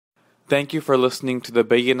Thank you for listening to the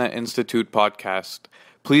Bayyina Institute podcast.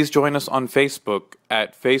 Please join us on Facebook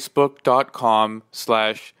at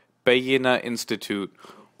facebook.com/Bayyina Institute,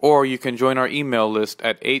 or you can join our email list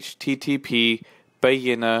at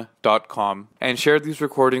http://bayyina.com and share these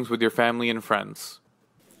recordings with your family and friends.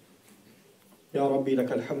 يا ربي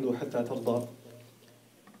لك الحمد حتى ترضى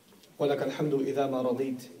ولك الحمد إذا ما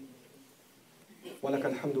رضيت ولك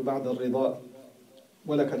الحمد بعد الرضا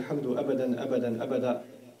ولك الحمد أبدا أبدا أبدا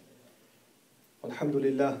والحمد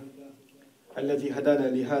لله الذي هدانا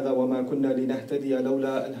لهذا وما كنا لنهتدي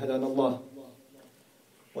لولا أن هدانا الله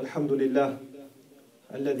والحمد لله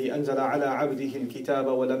الذي أنزل على عبده الكتاب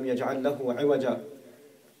ولم يجعل له عوجا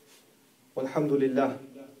والحمد لله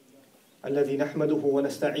الذي نحمده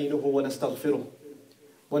ونستعينه ونستغفره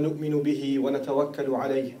ونؤمن به ونتوكل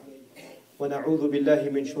عليه ونعوذ بالله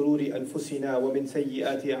من شرور أنفسنا ومن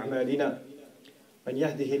سيئات أعمالنا من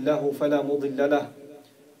يهده الله فلا مضل له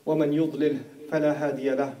ومن يضلل فلا هادي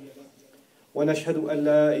له ونشهد أن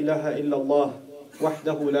لا إله إلا الله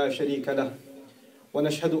وحده لا شريك له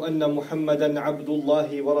ونشهد أن محمدا عبد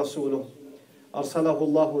الله ورسوله أرسله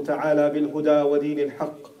الله تعالى بالهدى ودين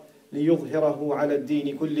الحق ليظهره على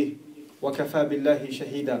الدين كله وكفى بالله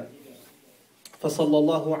شهيدا فصلى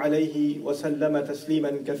الله عليه وسلم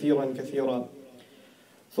تسليما كثيرا كثيرا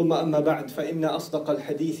ثم أما بعد فإن أصدق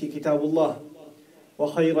الحديث كتاب الله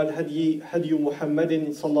وخير الهدي هدي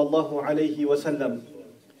محمد صلى الله عليه وسلم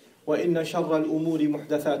وإن شر الأمور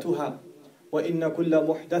محدثاتها وإن كل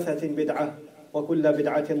محدثة بدعة وكل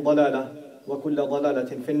بدعة ضلالة وكل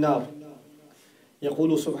ضلالة في النار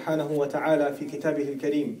يقول سبحانه وتعالى في كتابه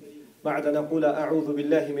الكريم بعد نقول أعوذ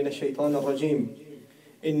بالله من الشيطان الرجيم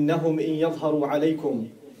إنهم إن يظهروا عليكم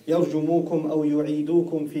يرجموكم أو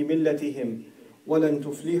يعيدوكم في ملتهم ولن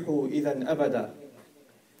تفلحوا إذا أبدا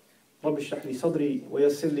رب اشرح لي صدري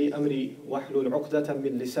ويسر لي أمري واحلل عقدة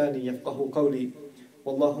من لساني يفقه قولي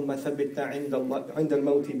واللهم ثبتنا عند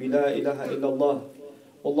الموت بلا إله إلا الله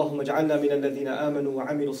واللهم اجعلنا من الذين آمنوا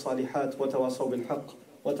وعملوا الصالحات وتواصوا بالحق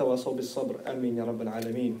وتواصوا بالصبر آمين يا رب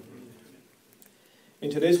العالمين. In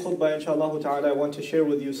today's khutbah, inshallah ta'ala, I want to share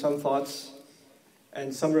with you some thoughts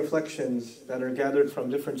and some reflections that are gathered from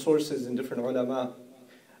different sources and different ulama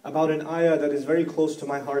about an ayah that is very close to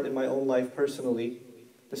my heart in my own life personally.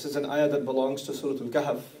 This is an ayah that belongs to Surah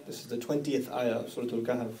Al-Kahf. This is the 20th ayah of Surah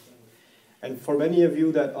Al-Kahf. And for many of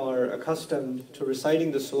you that are accustomed to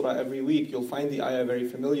reciting the surah every week, you'll find the ayah very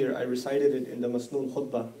familiar. I recited it in the Masnoon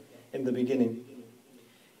khutbah in the beginning.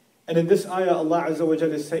 And in this ayah, Allah Azza wa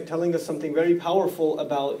Jalla is telling us something very powerful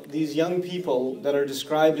about these young people that are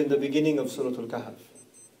described in the beginning of Surah Al-Kahf.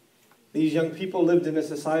 These young people lived in a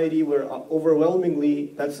society where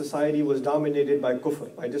overwhelmingly that society was dominated by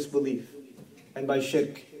kufr, by disbelief, and by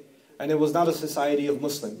shirk. And it was not a society of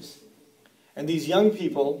Muslims. And these young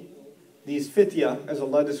people, these fitya, as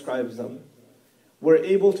Allah describes them, were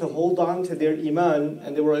able to hold on to their iman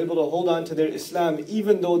and they were able to hold on to their Islam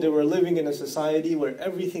even though they were living in a society where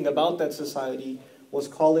everything about that society was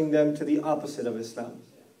calling them to the opposite of Islam.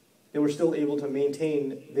 They were still able to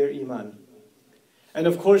maintain their iman. And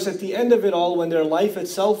of course, at the end of it all, when their life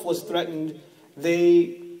itself was threatened,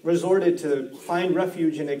 they resorted to find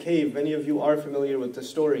refuge in a cave. Many of you are familiar with the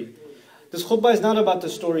story. This khutbah is not about the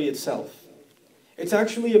story itself. It's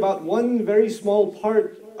actually about one very small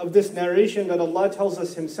part of this narration that Allah tells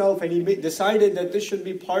us Himself, and He decided that this should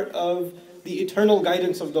be part of the eternal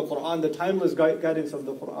guidance of the Quran, the timeless guidance of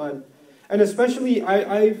the Quran. And especially,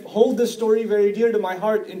 I hold this story very dear to my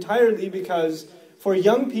heart entirely because for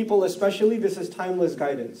young people especially, this is timeless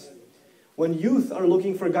guidance. When youth are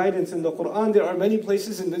looking for guidance in the Quran, there are many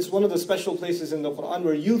places, and this is one of the special places in the Quran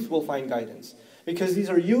where youth will find guidance. Because these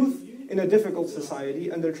are youth in a difficult society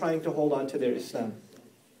and they're trying to hold on to their Islam.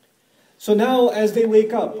 So now as they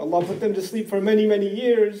wake up, Allah put them to sleep for many, many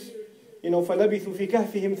years. فَلَبِثُوا فِي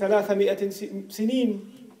كَهْفِهِمْ 300 سِنِينَ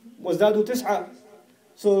وَازْدَادُوا تِسْعَةً.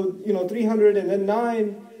 So,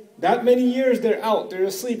 309, that many years they're out, they're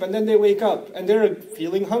asleep, and then they wake up and they're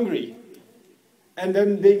feeling hungry. And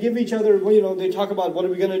then they give each other, they talk about what are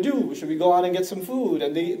we going to do? Should we go out and get some food?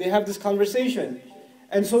 And they have this conversation.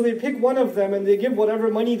 And so they pick one of them and they give whatever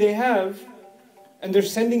money they have and they're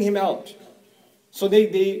sending him out. So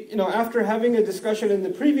they after having a discussion in the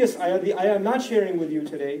previous ayah, the ayah I'm not sharing with you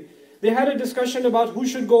today, they had a discussion about who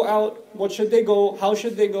should go out, what should they go, how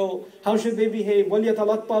should they go, how should they behave.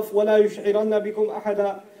 وَلْيَتَلَطَّفْ وَلَا يُشْعِرَنَّ بِكُمْ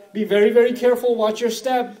أَحَدًا. Be very, very careful, watch your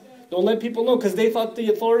step. Don't let people know, because they thought the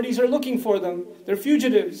authorities are looking for them. They're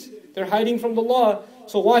fugitives. They're hiding from the law.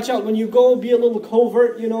 So watch out. When you go, be a little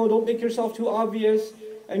covert, don't make yourself too obvious.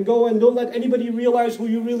 And go and don't let anybody realize who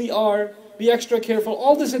you really are. be extra careful.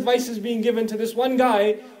 All this advice is being given to this one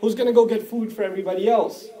guy who's going to go get food for everybody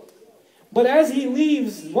else. But as he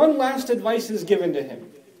leaves, one last advice is given to him.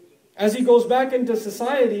 As he goes back into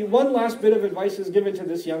society, one last bit of advice is given to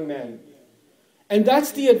this young man. And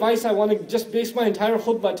that's the advice I want to just base my entire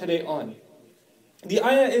khutbah today on. The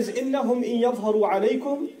ayah is إِنَّهُمْ إِن يَظْهَرُوا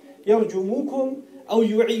عَلَيْكُمْ يَرْجُمُوكُمْ أَوْ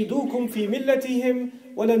يُعِيدُوكُمْ فِي مِلَّتِهِمْ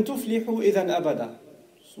وَلَن تُفْلِحُوا إِذًا أَبَدًا.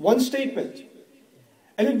 One statement.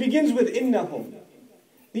 And it begins with إِنَّهُمْ.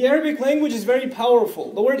 The Arabic language is very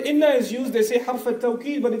powerful. The word inna is used, they say harf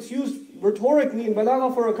al-tawqid, but it's used rhetorically in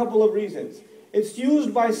balagha for a couple of reasons. It's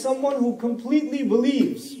used by someone who completely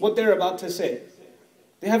believes what they're about to say.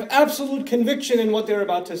 They have absolute conviction in what they're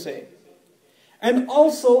about to say. And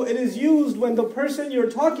also it is used when the person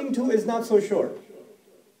you're talking to is not so sure.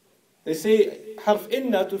 They say harf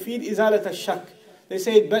inna tufid izalat al-shak. They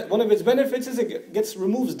say one of its benefits is it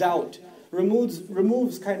removes doubt,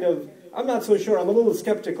 removes kind of, I'm not so sure, I'm a little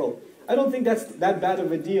skeptical. I don't think that's that bad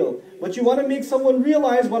of a deal. But you want to make someone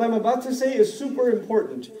realize what I'm about to say is super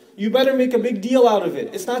important. You better make a big deal out of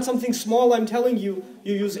it. It's not something small I'm telling you.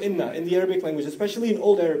 You use inna in the Arabic language, especially in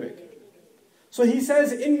Old Arabic. So he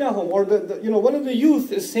says innahum, or one of the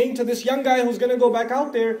youth is saying to this young guy who's going to go back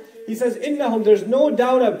out there, he says innahum, there's no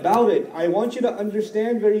doubt about it. I want you to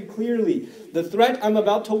understand very clearly. The threat I'm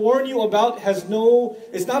about to warn you about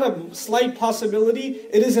it's not a slight possibility,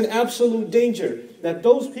 it is an absolute danger. That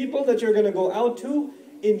those people that you're going to go out to,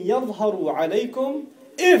 in yadharu alaykum,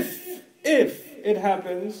 if it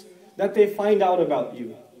happens that they find out about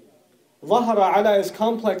you. Dhahara ala is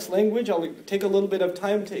complex language. I'll take a little bit of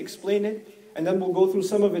time to explain it, and then we'll go through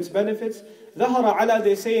some of its benefits. Dhahara ala,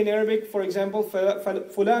 they say in Arabic, for example,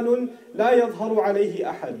 fulanun la yadharu alayhi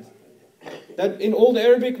ahad. That in Old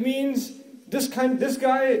Arabic means this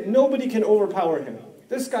guy, nobody can overpower him.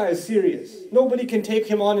 This guy is serious. Nobody can take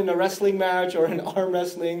him on in a wrestling match or in arm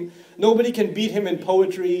wrestling. Nobody can beat him in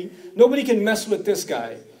poetry. Nobody can mess with this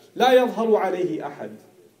guy. لا يظهر عليه أحد.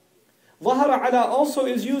 ظهر على also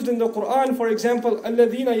is used in the Quran, for example,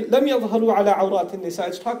 الذين لم يظهروا على عورات النساء.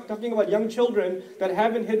 It's talking about young children that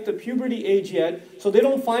haven't hit the puberty age yet, so they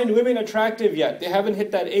don't find women attractive yet. They haven't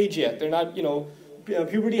hit that age yet. They're not,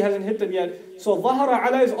 puberty hasn't hit them yet. So ظهر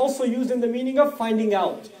على is also used in the meaning of finding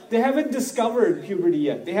out. They haven't discovered puberty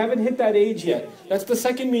yet. They haven't hit that age yet. That's the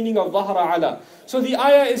second meaning of ظهر على. So the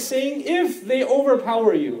ayah is saying, if they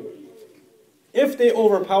overpower you. If they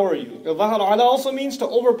overpower you. ظهر على also means to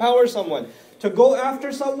overpower someone. To go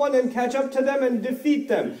after someone and catch up to them and defeat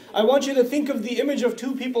them. I want you to think of the image of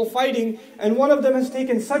two people fighting, and one of them has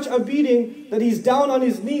taken such a beating that he's down on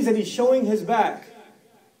his knees and he's showing his back.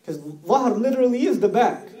 Because ظهر literally is the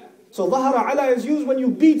back. So ظهر على is used when you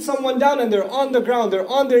beat someone down and they're on the ground, they're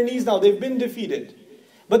on their knees now, they've been defeated.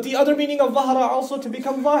 But the other meaning of ظهر also to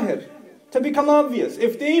become ظاهر, to become obvious.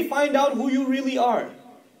 If they find out who you really are,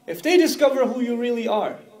 if they discover who you really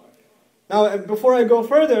are. Now, before I go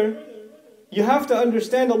further, you have to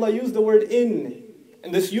understand Allah used the word in.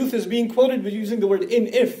 And this youth is being quoted with using the word in,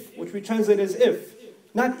 if, which we translate as if.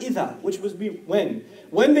 Not idha, which would be when.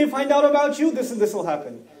 When they find out about you, this will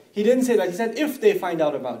happen. He didn't say that. He said, if they find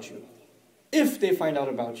out about you. If they find out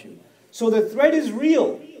about you. So the threat is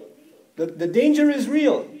real. The danger is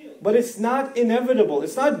real. But it's not inevitable.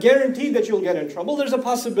 It's not guaranteed that you'll get in trouble. There's a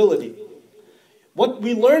possibility. What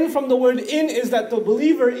we learn from the word in is that the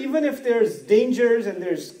believer, even if there's dangers and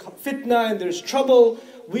there's fitna and there's trouble,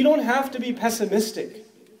 we don't have to be pessimistic.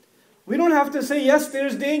 We don't have to say, yes,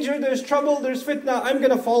 there's danger, there's trouble, there's fitna, I'm going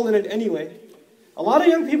to fall in it anyway. A lot of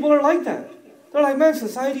young people are like that. They're like, man,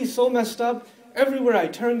 society is so messed up. Everywhere I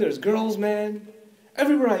turn, there's girls, man.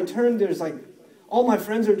 Everywhere I turn, there's like, all my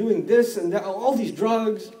friends are doing this and that, all these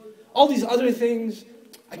drugs, all these other things.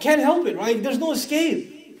 I can't help it, right? There's no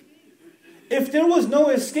escape. If there was no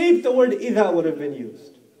escape, the word idha would have been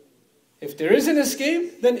used. If there is an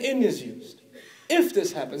escape, then in is used. If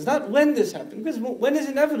this happens, not when this happens, because when is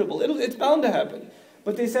inevitable, it's bound to happen.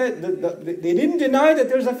 But they said, they didn't deny that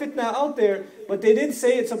there's a fitna out there, but they did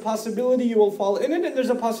say it's a possibility you will fall in it, and there's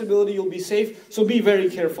a possibility you'll be safe, so be very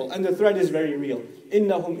careful. And the threat is very real.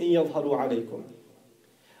 إِنَّهُمْ إِن يَظْهَرُوا عَلَيْكُمْ.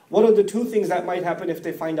 What are the two things that might happen if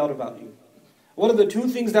they find out about you? What are the two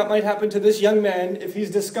things that might happen to this young man if he's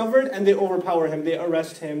discovered and they overpower him, they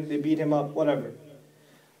arrest him, they beat him up, whatever?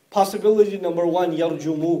 Possibility number one,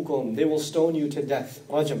 يَرْجُمُوكُمْ. They will stone you to death.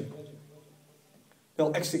 Rajam.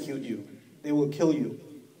 They'll execute you. They will kill you.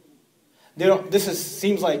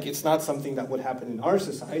 Seems like it's not something that would happen in our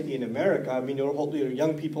society, in America. I mean, your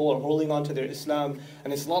young people are holding on to their Islam,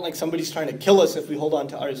 and it's not like somebody's trying to kill us if we hold on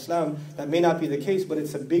to our Islam. That may not be the case, but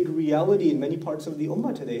it's a big reality in many parts of the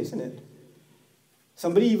Ummah today, isn't it?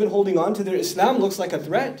 Somebody even holding on to their Islam looks like a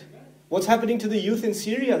threat. What's happening to the youth in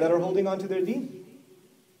Syria that are holding on to their deen?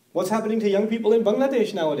 What's happening to young people in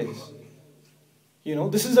Bangladesh nowadays?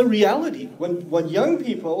 This is a reality. When young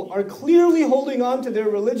people are clearly holding on to their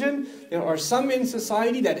religion, there are some in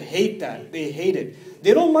society that hate that. They hate it.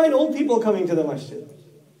 They don't mind old people coming to the masjid.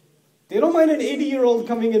 They don't mind an 80-year-old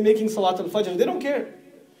coming and making Salat al-Fajr. They don't care.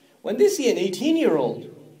 When they see an 18-year-old,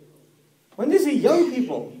 when they see young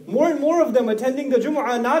people, more and more of them attending the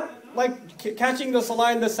Jumu'ah, not like catching the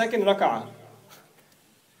Salah in the second rak'ah,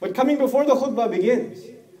 but coming before the khutbah begins,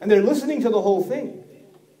 and they're listening to the whole thing.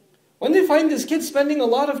 When they find this kid spending a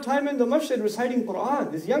lot of time in the masjid reciting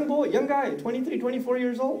Quran, this young guy, 23, 24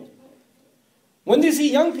 years old. When they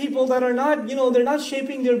see young people that are not, they're not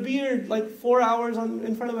shaping their beard like 4 hours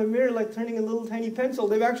in front of a mirror, like turning a little tiny pencil.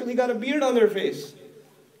 They've actually got a beard on their face.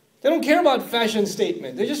 They don't care about fashion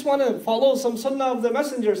statement. They just want to follow some sunnah of the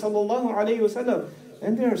Messenger, sallallahu alayhi wasallam.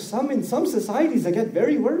 And there are some in some societies that get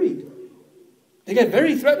very worried. They get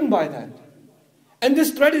very threatened by that. And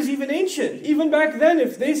this threat is even ancient. Even back then,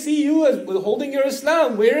 if they see you as holding your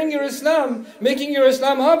Islam, wearing your Islam, making your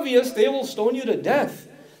Islam obvious, they will stone you to death.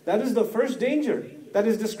 That is the first danger that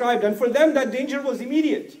is described. And for them, that danger was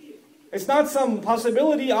immediate. It's not some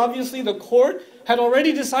possibility. Obviously, the court had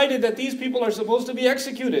already decided that these people are supposed to be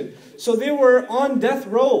executed. So they were on death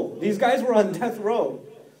row. These guys were on death row.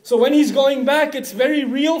 So when he's going back, it's very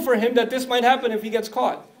real for him that this might happen if he gets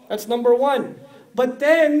caught. That's number one. But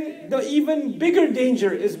then the even bigger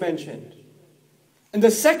danger is mentioned. And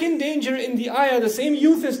the second danger in the ayah, the same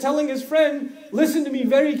youth is telling his friend, listen to me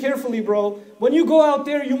very carefully, bro. When you go out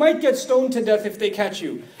there, you might get stoned to death if they catch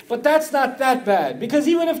you. But that's not that bad. Because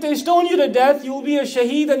even if they stone you to death, you'll be a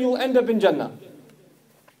shaheed and you'll end up in Jannah.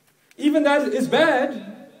 Even that is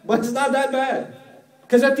bad, but it's not that bad.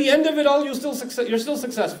 Because at the end of it all, you're still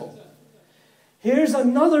successful. Here's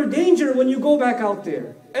another danger when you go back out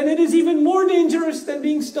there. And it is even more dangerous than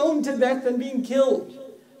being stoned to death and being killed.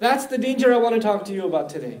 That's the danger I want to talk to you about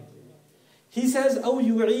today. He says, أَوْ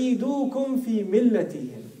يُعِيدُوكُمْ فِي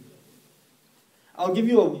مِلَّتِهِمْ. I'll give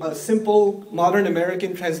you a simple modern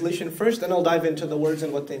American translation first, and I'll dive into the words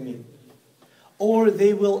and what they mean. Or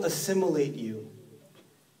they will assimilate you.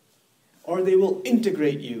 Or they will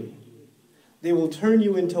integrate you. They will turn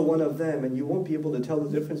you into one of them, and you won't be able to tell the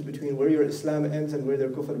difference between where your Islam ends and where their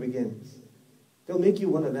kufr begins. They'll make you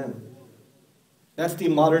one of them. That's the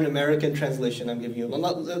modern American translation I'm giving you.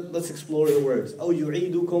 Let's explore the words. أو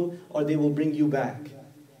يعيدكم, or they will bring you back.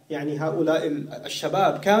 يعني هؤلاء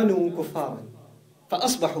الشباب كانوا كفارا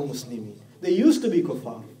فأصبحوا مسلمين. They used to be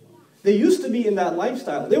kuffar. They used to be in that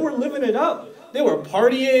lifestyle. They were living it up. They were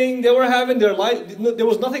partying. They were having their life. There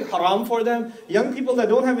was nothing haram for them. Young people that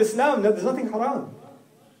don't have Islam, there's nothing haram.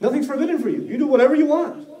 Nothing's forbidden for you. You do whatever you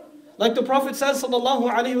want. Like the Prophet says,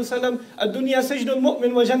 sallallahu alayhi wa sallam, الدنيا سجن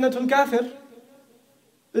المؤمن وجنة الكافر.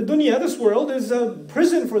 The dunya, this world, is a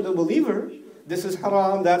prison for the believer. This is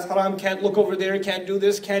haram, that's haram, can't look over there, can't do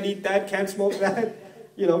this, can't eat that, can't smoke that,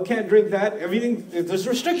 can't drink that. Everything, there's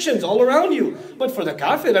restrictions all around you. But for the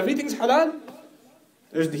kafir, everything's halal.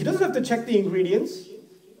 He doesn't have to check the ingredients.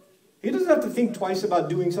 He doesn't have to think twice about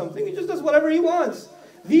doing something. He just does whatever he wants.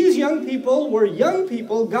 These young people were young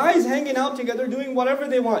people, guys hanging out together, doing whatever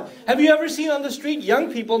they want. Have you ever seen on the street young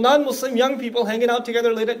people, non-Muslim young people hanging out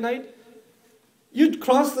together late at night? You'd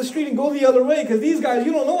cross the street and go the other way, because these guys,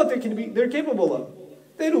 you don't know what they're capable of.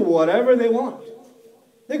 They do whatever they want.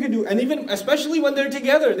 They could do, and even, especially when they're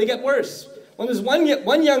together, they get worse. When there's one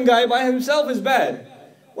young guy by himself is bad.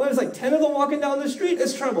 When there's like 10 of them walking down the street,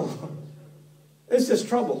 it's trouble. It's just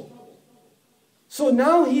trouble. So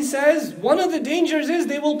now he says, one of the dangers is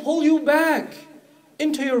they will pull you back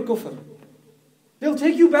into your kufr. They'll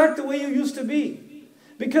take you back the way you used to be.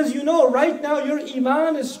 Because right now your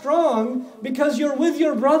iman is strong because you're with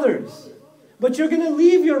your brothers. But you're going to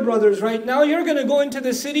leave your brothers right now. You're going to go into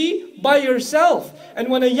the city by yourself. And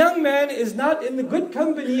when a young man is not in the good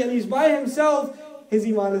company and he's by himself, his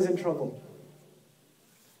iman is in trouble.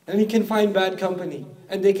 And he can find bad company.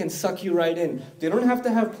 And they can suck you right in. They don't have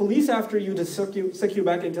to have police after you to suck you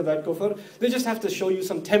back into that kufr. They just have to show you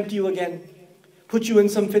tempt you again. Put you in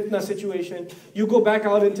some fitna situation. You go back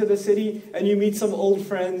out into the city and you meet some old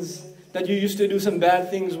friends that you used to do some bad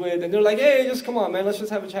things with. And they're like, hey, just come on, man. Let's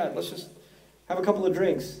just have a chat. Let's just have a couple of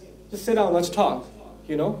drinks. Just sit down. Let's talk.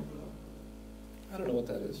 I don't know what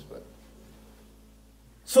that is, but...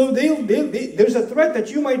 So there's a threat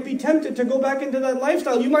that you might be tempted to go back into that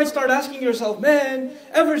lifestyle. You might start asking yourself, man,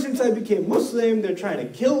 ever since I became Muslim, they're trying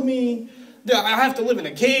to kill me. I have to live in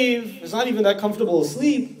a cave. It's not even that comfortable to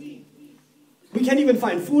sleep. We can't even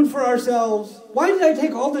find food for ourselves. Why did I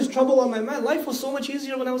take all this trouble on my mind? Life was so much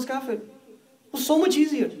easier when I was kafir. It was so much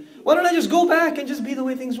easier. Why don't I just go back and just be the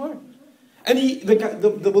way things were? And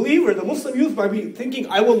the believer, the Muslim youth might be thinking,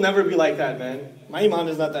 I will never be like that, man. My iman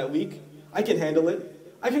is not that weak. I can handle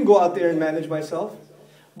it. I can go out there and manage myself.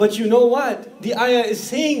 But you know what? The ayah is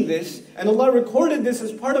saying this, and Allah recorded this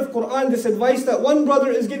as part of Quran, this advice that one brother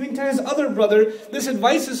is giving to his other brother. This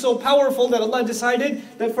advice is so powerful that Allah decided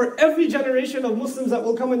that for every generation of Muslims that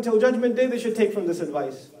will come until Judgment Day, they should take from this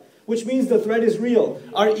advice. Which means the threat is real.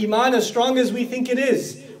 Our iman as strong as we think it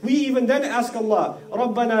is. We even then ask Allah,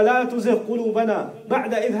 رَبَّنَا لَا تُزِغْ قُلُوبَنَا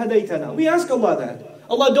بَعْدَ إِذْ هَدَيْتَنَا. We ask Allah that.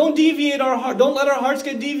 Allah, don't deviate our heart. Don't let our hearts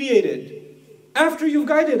get deviated after you've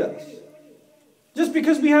guided us. Just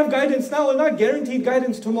because we have guidance now is not guaranteed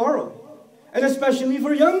guidance tomorrow. And especially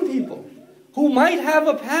for young people who might have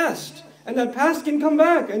a past. And that past can come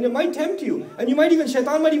back and it might tempt you. And you might even,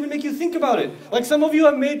 shaitan might even make you think about it. Like some of you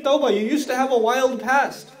have made tawbah. You used to have a wild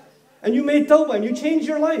past. And you made tawbah and you changed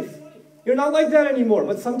your life. You're not like that anymore.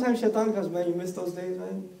 But sometimes shaitan comes, man, you miss those days,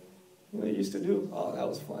 man. You know what you used to do? Oh, that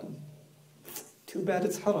was fun. Too bad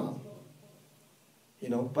it's haram. You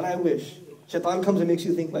know, but I wish. Shaitan comes and makes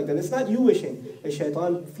you think like that. It's not you wishing. It's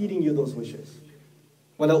shaitan feeding you those wishes.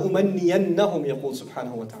 وَلَأُمَنِّيَنَّهُمْ يَقُولُ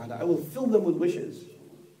سُبْحَانَهُ وَتَعَالَى. I will fill them with wishes.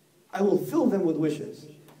 I will fill them with wishes.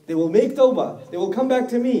 They will make tawbah. They will come back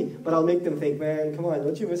to me. But I'll make them think, man, come on,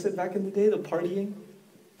 don't you miss it back in the day? The partying,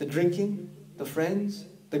 the drinking, the friends,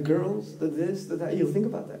 the girls, the this, the that. You'll think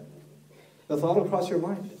about that. The thought will cross your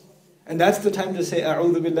mind. And that's the time to say,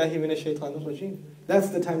 أَعُوذُ بِاللَّهِ مِنَ الشَّيْطَانِ الرَّجِيمِ. That's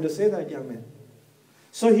the time to say that, young man.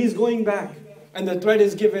 So he's going back. And the threat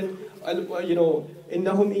is given, you know,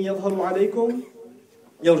 إِنَّهُمْ إِن يَظْهَرُوا عَلَيْكُمْ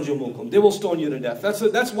يَرْجُمُوكُمْ. They will stone you to death.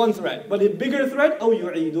 That's one threat. But a bigger threat, أَوْ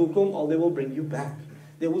يُعِيدُوكُمْ, or they will bring you back.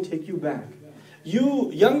 They will take you back.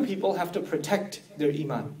 You young people have to protect their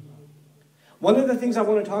iman. One of the things I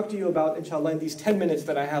want to talk to you about, inshallah, in these 10 minutes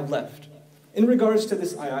that I have left, in regards to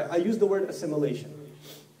this ayah, I use the word assimilation.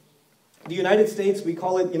 The United States, we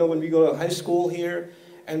call it, you know, when we go to high school here,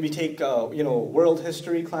 and we take, you know, world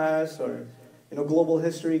history class, or, you know, global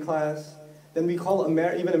history class, then we call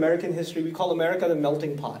even American history, we call America the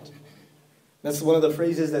melting pot. That's one of the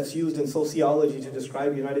phrases that's used in sociology to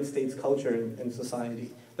describe United States culture and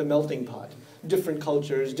society. The melting pot. Different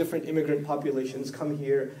cultures, different immigrant populations come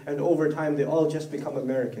here, and over time they all just become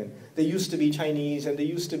American. They used to be Chinese, and they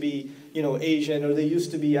used to be, you know, Asian, or they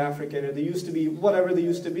used to be African, or they used to be whatever they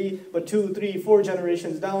used to be, but 2, 3, 4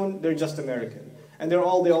 generations down, they're just American. And they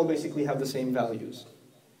all basically have the same values.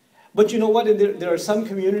 But you know what? There are some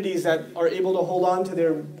communities that are able to hold on to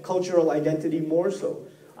their cultural identity more so.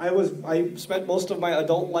 I spent most of my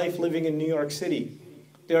adult life living in New York City.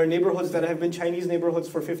 There are neighborhoods that have been Chinese neighborhoods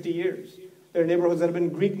for 50 years. There are neighborhoods that have been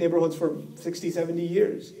Greek neighborhoods for 60, 70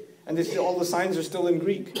 years. And all the signs are still in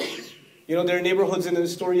Greek. You know, there are neighborhoods in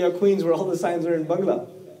Astoria, Queens, where all the signs are in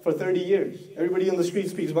Bangla for 30 years. Everybody on the street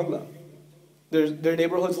speaks Bangla. There are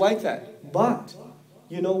neighborhoods like that. But,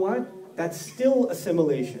 you know what? That's still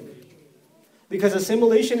assimilation. Because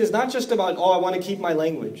assimilation is not just about, oh, I want to keep my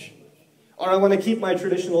language. Or I want to keep my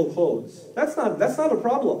traditional clothes. That's not a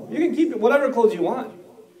problem. You can keep whatever clothes you want.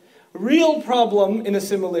 Real problem in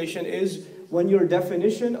assimilation is when your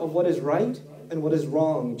definition of what is right and what is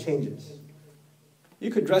wrong changes. You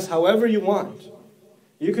could dress however you want.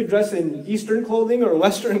 You could dress in Eastern clothing or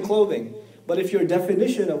Western clothing. But if your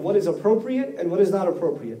definition of what is appropriate and what is not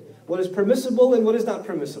appropriate, what is permissible and what is not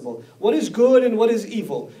permissible, what is good and what is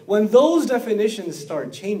evil, when those definitions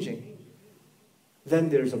start changing, then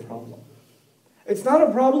there's a problem. It's not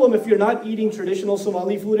a problem if you're not eating traditional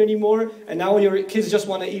Somali food anymore and now your kids just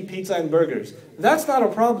want to eat pizza and burgers. That's not a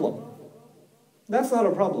problem. That's not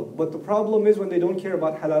a problem. But the problem is when they don't care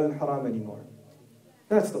about halal and haram anymore.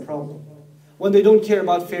 That's the problem. When they don't care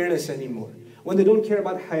about fairness anymore. When they don't care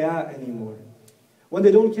about haya anymore. When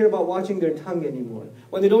they don't care about watching their tongue anymore.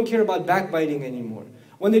 When they don't care about backbiting anymore.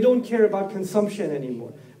 When they don't care about consumption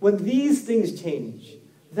anymore. When these things change,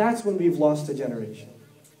 that's when we've lost a generation.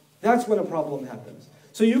 That's when a problem happens.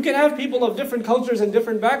 So you can have people of different cultures and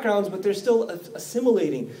different backgrounds, but they're still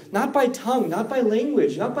assimilating. Not by tongue, not by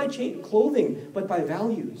language, not by clothing, but by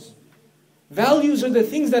values. Values are the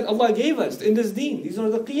things that Allah gave us in this deen. These are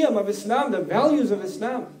the qiyam of Islam, the values of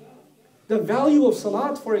Islam. The value of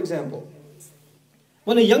salat, for example.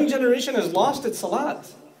 When a young generation has lost its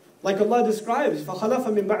salat, like Allah describes, فَخَلَفَ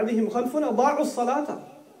مِن بَعْدِهِمْ خَلْفٌ أَضَاعُوا الصَّلَاةَ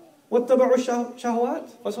وَاتَّبَعُوا الشَّهَوَاتِ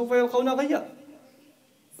فَسَوْفَ يَلْقَوْنَ غَيًّا.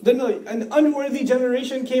 Then an unworthy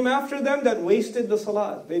generation came after them that wasted the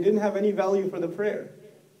salat. They didn't have any value for the prayer.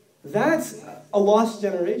 That's a lost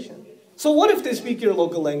generation. So what if they speak your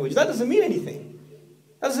local language? That doesn't mean anything.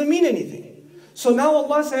 That doesn't mean anything. So now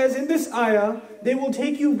Allah says in this ayah, they will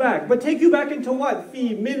take you back. But take you back into what?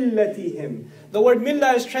 Fi millatihim. The word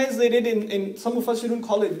millah is translated in some mufassirun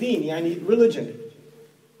call it deen, yani religion.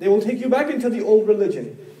 They will take you back into the old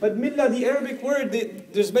religion. But millah, the Arabic word,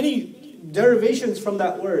 there's many derivations from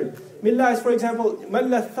that word. Millah is, for example,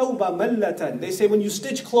 malla thawba mallatan. They say when you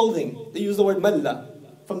stitch clothing, they use the word malla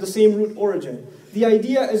from the same root origin. The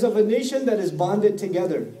idea is of a nation that is bonded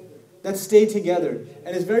together, that stay together.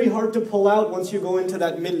 And it's very hard to pull out once you go into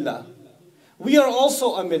that millah. We are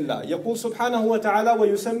also a millah. يقول سبحانه وتعالى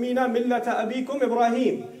ويسمينا ملة أبيكم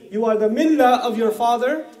إبراهيم. You are the millah of your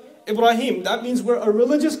father, Ibrahim. That means we're a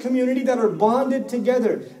religious community that are bonded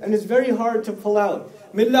together. And it's very hard to pull out.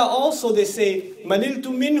 Millah also, they say, maliltu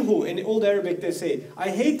minhu. In Old Arabic they say, I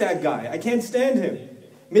hate that guy. I can't stand him.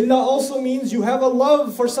 Millah also means you have a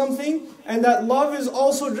love for something, and that love is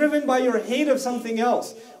also driven by your hate of something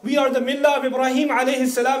else. We are the millah of Ibrahim alayhi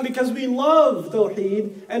salam because we love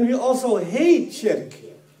Tawheed, and we also hate shirk.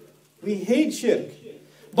 We hate shirk.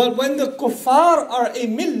 But when the kuffar are a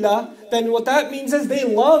millah, then what that means is they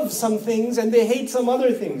love some things and they hate some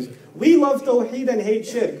other things. We love Tawheed and hate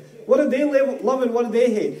shirk. What do they love and what do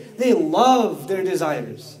they hate? They love their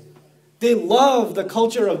desires. They love the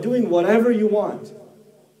culture of doing whatever you want.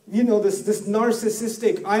 You know, this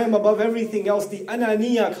narcissistic, I am above everything else, the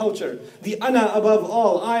ananiya culture. The ana above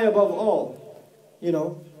all, I above all. You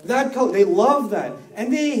know, that culture, they love that.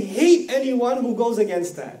 And they hate anyone who goes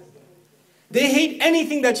against that. They hate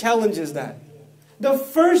anything that challenges that. The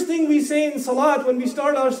first thing we say in salat, when we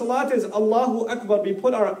start our salat, is Allahu Akbar. We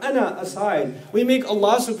put our ana aside. We make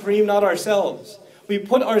Allah supreme, not ourselves. We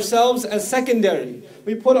put ourselves as secondary.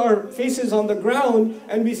 We put our faces on the ground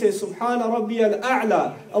and we say, Subhana Rabbi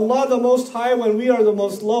al-A'la. Allah the Most High when we are the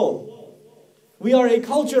most low. We are a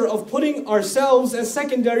culture of putting ourselves as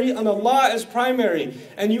secondary and Allah as primary.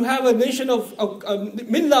 And you have a nation of a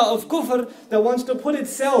millah of kufr that wants to put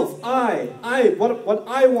itself, what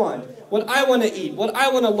I want. What I want to eat, what I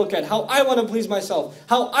want to look at, how I want to please myself,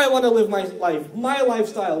 how I want to live my life, my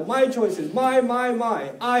lifestyle, my choices, my,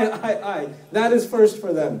 I. That is first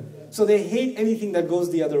for them. So they hate anything that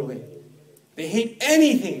goes the other way. They hate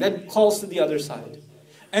anything that calls to the other side.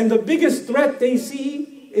 And the biggest threat they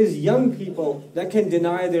see is young people that can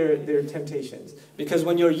deny their temptations. Because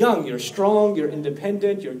when you're young, you're strong, you're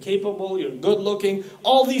independent, you're capable, you're good looking.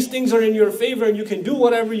 All these things are in your favor and you can do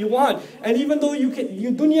whatever you want. And even though your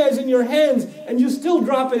dunya is in your hands and you still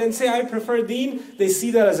drop it and say, I prefer deen, they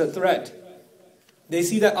see that as a threat. They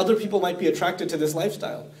see that other people might be attracted to this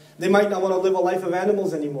lifestyle. They might not want to live a life of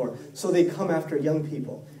animals anymore. So they come after young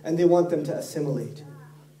people and they want them to assimilate.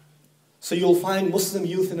 So you'll find Muslim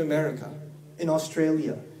youth in America, in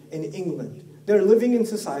Australia, in England. They're living in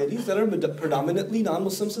societies that are predominantly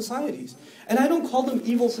non-Muslim societies. And I don't call them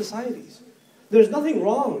evil societies. There's nothing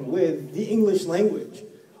wrong with the English language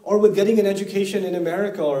or with getting an education in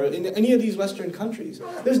America or in any of these Western countries.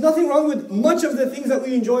 There's nothing wrong with much of the things that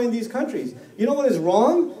we enjoy in these countries. You know what is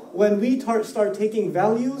wrong? When we start taking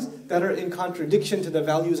values that are in contradiction to the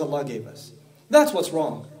values Allah gave us. That's what's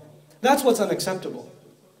wrong. That's what's unacceptable.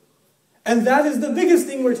 And that is the biggest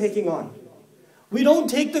thing we're taking on. We don't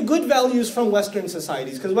take the good values from Western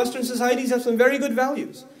societies, because Western societies have some very good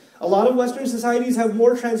values. A lot of Western societies have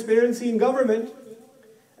more transparency in government,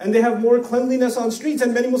 and they have more cleanliness on streets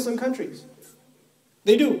than many Muslim countries.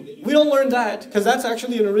 They do. We don't learn that, because that's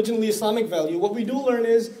actually an originally Islamic value. What we do learn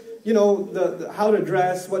is, you know, how to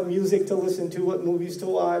dress, what music to listen to, what movies to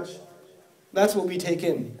watch. That's what we take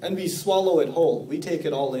in, and we swallow it whole. We take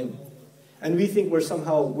it all in. And we think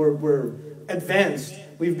we're advanced.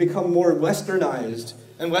 We've become more westernized.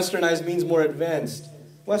 And westernized means more advanced.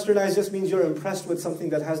 Westernized just means you're impressed with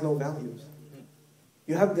something that has no values.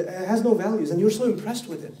 It has no values, and you're so impressed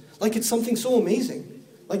with it. Like it's something so amazing.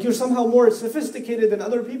 Like you're somehow more sophisticated than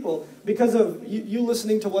other people because of you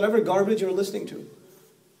listening to whatever garbage you're listening to.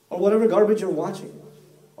 Or whatever garbage you're watching.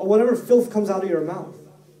 Or whatever filth comes out of your mouth.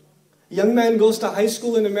 A young man goes to high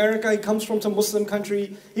school in America. He comes from some Muslim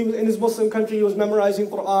country. In his Muslim country, he was memorizing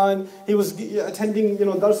Quran. He was attending,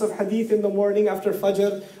 dars of hadith in the morning after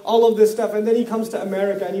Fajr. All of this stuff. And then he comes to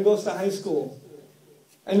America and he goes to high school.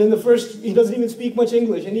 And in the first, he doesn't even speak much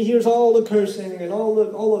English. And he hears all the cursing and all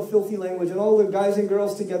the filthy language and all the guys and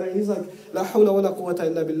girls together. And he's like, La hawla wa la quwwata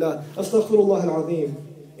illa billah. Astaghfirullah al-azim.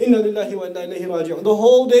 Inna lillahi wa inna ilayhi raji'un. The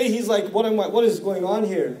whole day he's like, what is going on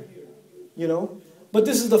here? But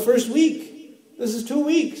this is the first week. This is 2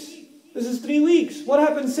 weeks. This is 3 weeks. What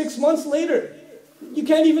happens 6 months later? You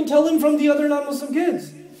can't even tell him from the other non-Muslim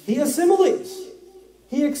kids. He assimilates.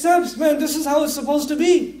 He accepts, man, this is how it's supposed to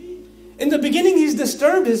be. In the beginning, he's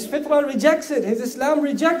disturbed. His fitrah rejects it. His Islam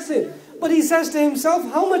rejects it. But he says to himself,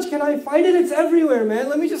 how much can I fight it? It's everywhere, man.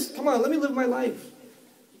 Let me live my life.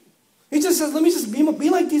 He just says, let me just be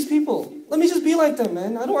like these people. Let me just be like them,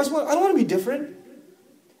 man. I don't want to be different.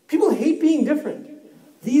 People hate being different.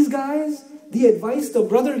 These guys, the advice the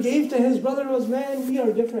brother gave to his brother was, man, we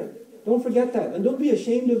are different. Don't forget that. And don't be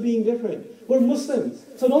ashamed of being different. We're Muslims.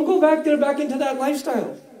 So don't go back into that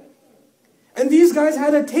lifestyle. And these guys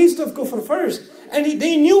had a taste of kufr first. And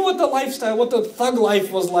they knew what the lifestyle, what the thug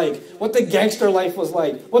life was like, what the gangster life was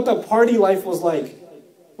like, what the party life was like,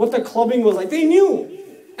 what the clubbing was like. They knew.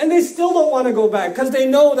 And they still don't want to go back because they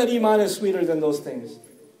know that Iman is sweeter than those things.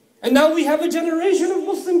 And now we have a generation of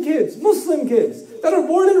Muslim kids that are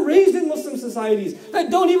born and raised in Muslim societies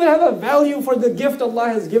that don't even have a value for the gift Allah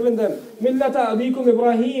has given them. Millata abikum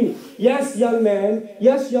Ibrahim. Yes, young man,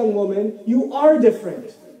 yes, young woman, you are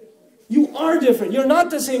different. You are different. You're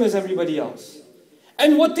not the same as everybody else.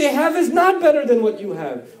 And what they have is not better than what you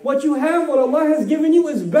have. What you have, what Allah has given you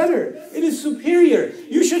is better. It is superior.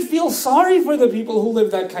 You should feel sorry for the people who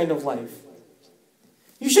live that kind of life.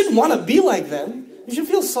 You shouldn't want to be like them. You should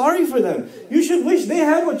feel sorry for them. You should wish they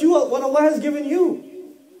had what Allah has given you.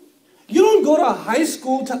 You don't go to high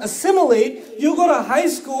school to assimilate. You go to high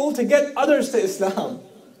school to get others to Islam.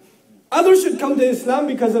 Others should come to Islam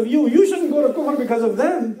because of you. You shouldn't go to Kufr because of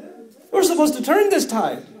them. We're supposed to turn this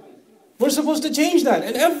tide. We're supposed to change that.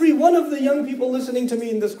 And every one of the young people listening to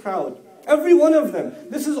me in this crowd, every one of them,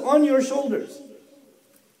 this is on your shoulders.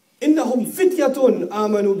 إِنَّهُمْ فِتْيَةٌ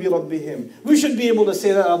آمَنُوا بِرَبِّهِمْ. We should be able to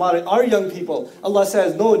say that about it. Our young people. Allah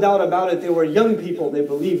says, no doubt about it, they were young people. They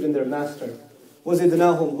believed in their master.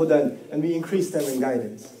 وَزِدْنَاهُمْ هُدًى. And we increased them in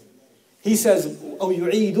guidance. He says, أَوْ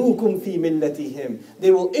يُعِيدُوكُمْ فِي مِلَّتِهِمْ.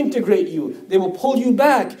 They will integrate you. They will pull you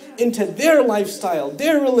back into their lifestyle,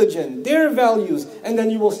 their religion, their values. And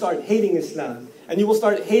then you will start hating Islam. And you will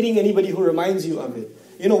start hating anybody who reminds you of it.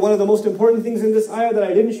 You know, one of the most important things in this ayah that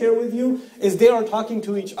I didn't share with you is they are talking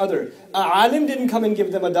to each other. A alim didn't come and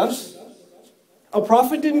give them a dars. A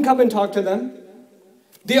prophet didn't come and talk to them.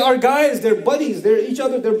 They are guys, they're buddies, they're each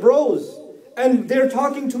other, they're bros. And they're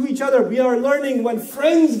talking to each other. We are learning when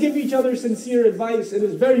friends give each other sincere advice, it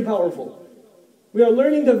is very powerful. We are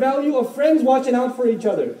learning the value of friends watching out for each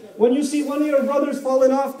other. When you see one of your brothers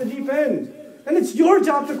falling off the deep end, and it's your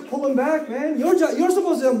job to pull him back, man. You're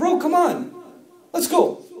supposed to, bro, come on. Let's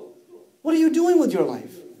go. What are you doing with your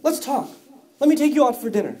life? Let's talk. Let me take you out for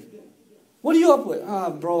dinner. What are you up with?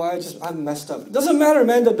 Bro, I'm messed up. Doesn't matter,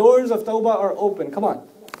 man. The doors of Tawbah are open. Come on.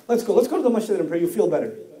 Let's go. Let's go to the masjid and pray. You feel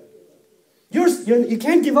better. You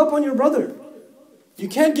can't give up on your brother. You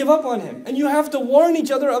can't give up on him. And you have to warn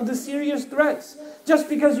each other of the serious threats. Just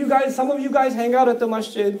because some of you guys hang out at the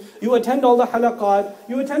masjid, you attend all the halaqat,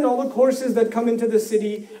 you attend all the courses that come into the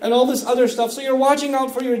city, and all this other stuff, so you're watching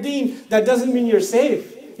out for your deen, that doesn't mean you're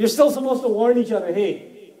safe. You're still supposed to warn each other,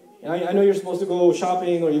 hey, I know you're supposed to go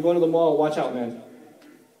shopping or you're going to the mall, watch out, man.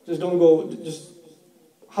 Just don't go,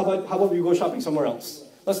 how about you go shopping somewhere else?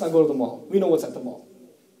 Let's not go to the mall. We know what's at the mall.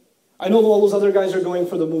 I know all those other guys are going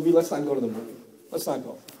for the movie, let's not go to the movie. Let's not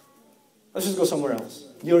go. Let's just go somewhere else.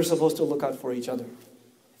 You're supposed to look out for each other.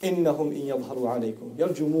 إِنَّهُمْ إِن يَظْهَرُوا عَلَيْكُمْ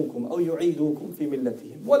يَرْجُمُوكُمْ أَوْ يُعِيدُوكُمْ فِي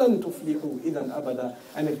مِلَّتِهِمْ وَلَن تُفْلِحُوا إِذًا أَبَدًا.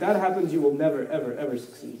 And if that happens, you will never, ever, ever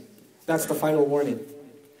succeed. That's the final warning.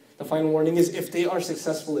 The final warning is if they are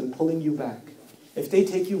successful in pulling you back, if they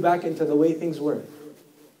take you back into the way things were,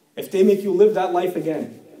 if they make you live that life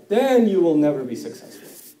again, then you will never be successful.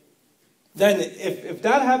 Then if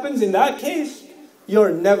that happens, in that case,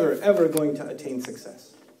 you're never, ever going to attain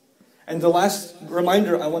success. And the last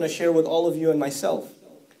reminder I want to share with all of you and myself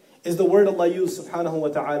is the word Allah used subhanahu wa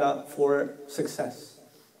ta'ala for success.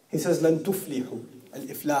 He says, لَن تُفْلِحُوا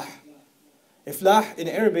al-iflah. Iflah in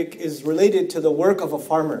Arabic is related to the work of a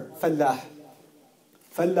farmer, fallah.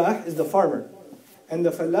 Fallah is the farmer. And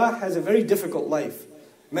the fallah has a very difficult life.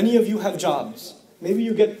 Many of you have jobs. Maybe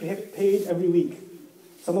you get paid every week.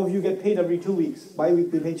 Some of you get paid every 2 weeks,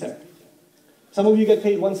 bi-weekly paycheck. Some of you get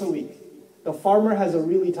paid once a week. The farmer has a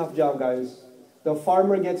really tough job, guys. The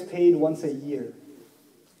farmer gets paid once a year.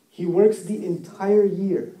 He works the entire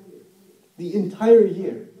year. The entire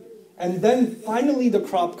year. And then finally the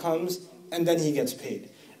crop comes, and then he gets paid.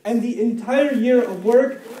 And the entire year of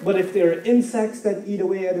work, but if there are insects that eat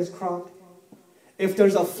away at his crop, if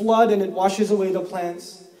there's a flood and it washes away the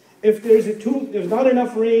plants, if there's not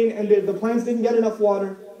enough rain and the plants didn't get enough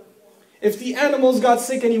water, if the animals got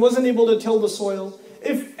sick and he wasn't able to till the soil,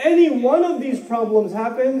 if any one of these problems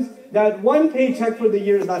happens, that one paycheck for the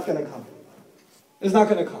year is not going to come. It's not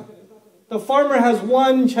going to come. The farmer has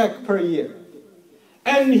one check per year.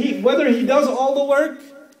 And whether he does all the work,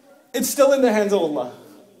 it's still in the hands of Allah.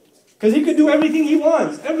 Because he could do everything he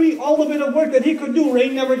wants. All the bit of work that he could do,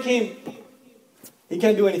 rain never came. He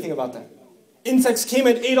can't do anything about that. Insects came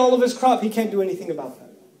and ate all of his crop. He can't do anything about that.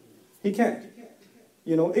 He can't.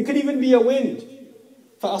 It could even be a wind.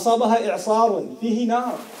 فَأَصَابَهَا إِعْصَارٌ فِيهِ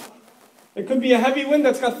نَارٌ. It could be a heavy wind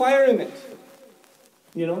that's got fire in it.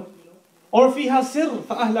 Or فِيهَا سِرٌ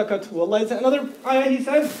فَأَهْلَكَتْهُ. Allah, it's another ayah, he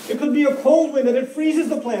says, it could be a cold wind and it freezes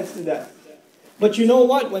the plants to death. But you know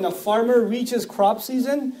what? When a farmer reaches crop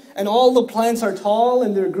season and all the plants are tall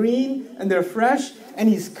and they're green and they're fresh and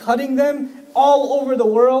he's cutting them, all over the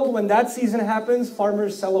world, when that season happens,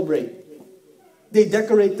 farmers celebrate. They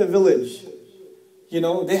decorate the village.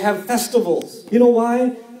 They have festivals. You know why?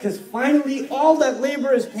 Because finally all that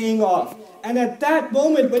labor is paying off. And at that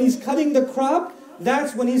moment when he's cutting the crop,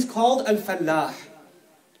 that's when he's called al-fallah.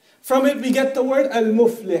 From it we get the word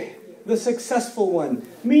al-muflih, the successful one.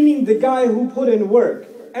 Meaning the guy who put in work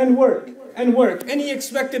and work and work. And he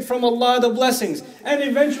expected from Allah the blessings. And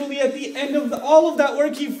eventually at the end of all of that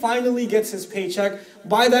work, he finally gets his paycheck.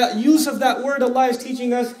 By that use of that word, Allah is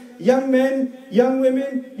teaching us, young men, young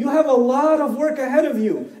women, you have a lot of work ahead of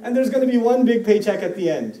you. And there's going to be one big paycheck at the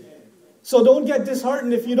end. So don't get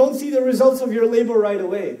disheartened if you don't see the results of your labor right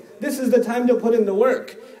away. This is the time to put in the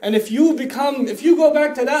work. And if you go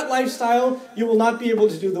back to that lifestyle, you will not be able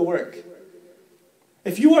to do the work.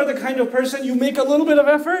 If you are the kind of person, you make a little bit of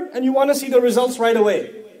effort and you want to see the results right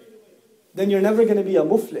away, then you're never going to be a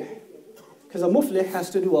muflih. Because a muflih has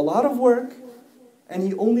to do a lot of work and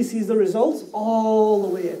he only sees the results all the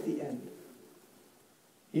way at the end.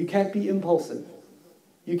 You can't be impulsive.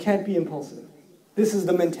 You can't be impulsive. This is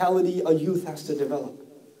the mentality a youth has to develop.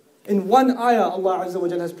 In one ayah, Allah Azza wa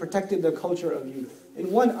Jalla has protected the culture of youth. In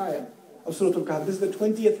one ayah of Surah Al-Kahf. This is the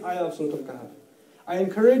 20th ayah of Surah Al-Kahf. I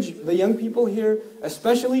encourage the young people here,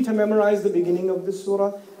 especially to memorize the beginning of this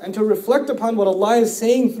surah and to reflect upon what Allah is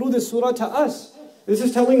saying through this surah to us. This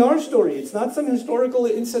is telling our story. It's not some historical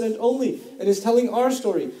incident only. It is telling our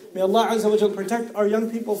story. May Allah Azza wa Jal protect our young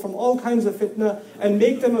people from all kinds of fitna and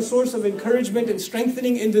make them a source of encouragement and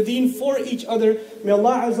strengthening in the deen for each other. May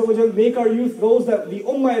Allah Azza wa Jal make our youth those that the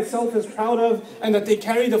ummah itself is proud of and that they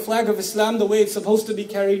carry the flag of Islam the way it's supposed to be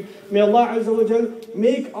carried. May Allah Azza wa Jal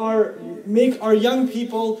make our young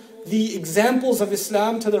people the examples of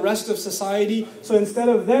Islam to the rest of society. So instead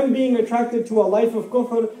of them being attracted to a life of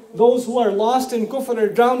kufr, those who are lost in kufr or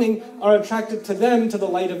drowning are attracted to them to the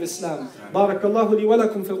light of Islam. Barakallahu li wa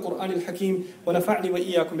lakum fil Qur'an al-Hakim wa nafa'ni wa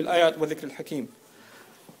iyyakum bil ayat wa dhikr al-Hakim.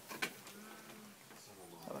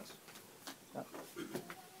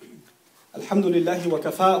 Alhamdulillahi wa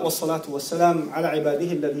kafa wa salatu wa salam ala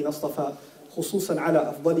ibadihi alladhina astafa. خصوصا على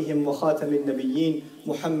أفضلهم وخاتم النبيين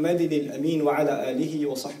محمد الأمين وعلى آله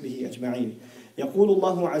وصحبه أجمعين. يقول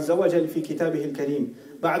الله عز وجل في كتابه الكريم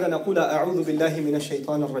بعد نقول أعوذ بالله من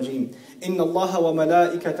الشيطان الرجيم إن الله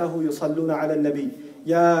وملائكته يصلون على النبي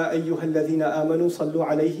يا أيها الذين آمنوا صلوا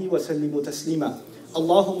عليه وسلموا تسليما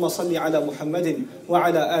اللهم صل على محمد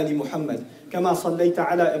وعلى آل محمد كما صليت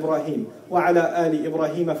على إبراهيم وعلى آل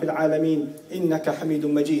إبراهيم في العالمين إنك حميد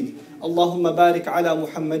مجيد اللهم بارك على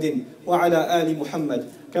محمد وعلى آل محمد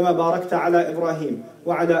كما باركت على إبراهيم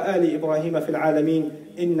وعلى آل إبراهيم في العالمين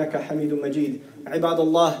إنك حميد مجيد عباد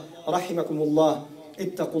الله رحمكم الله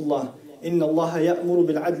اتقوا الله إن الله يأمر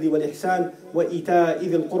بالعدل والإحسان وإيتاء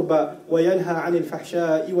ذي القربى وينهى عن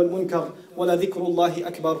الفحشاء والمنكر ولذكر الله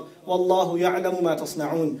أكبر والله يعلم ما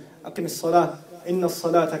تصنعون أقم الصلاة إن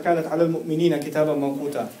الصلاة كانت على المؤمنين كتابا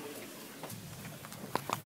موقوتا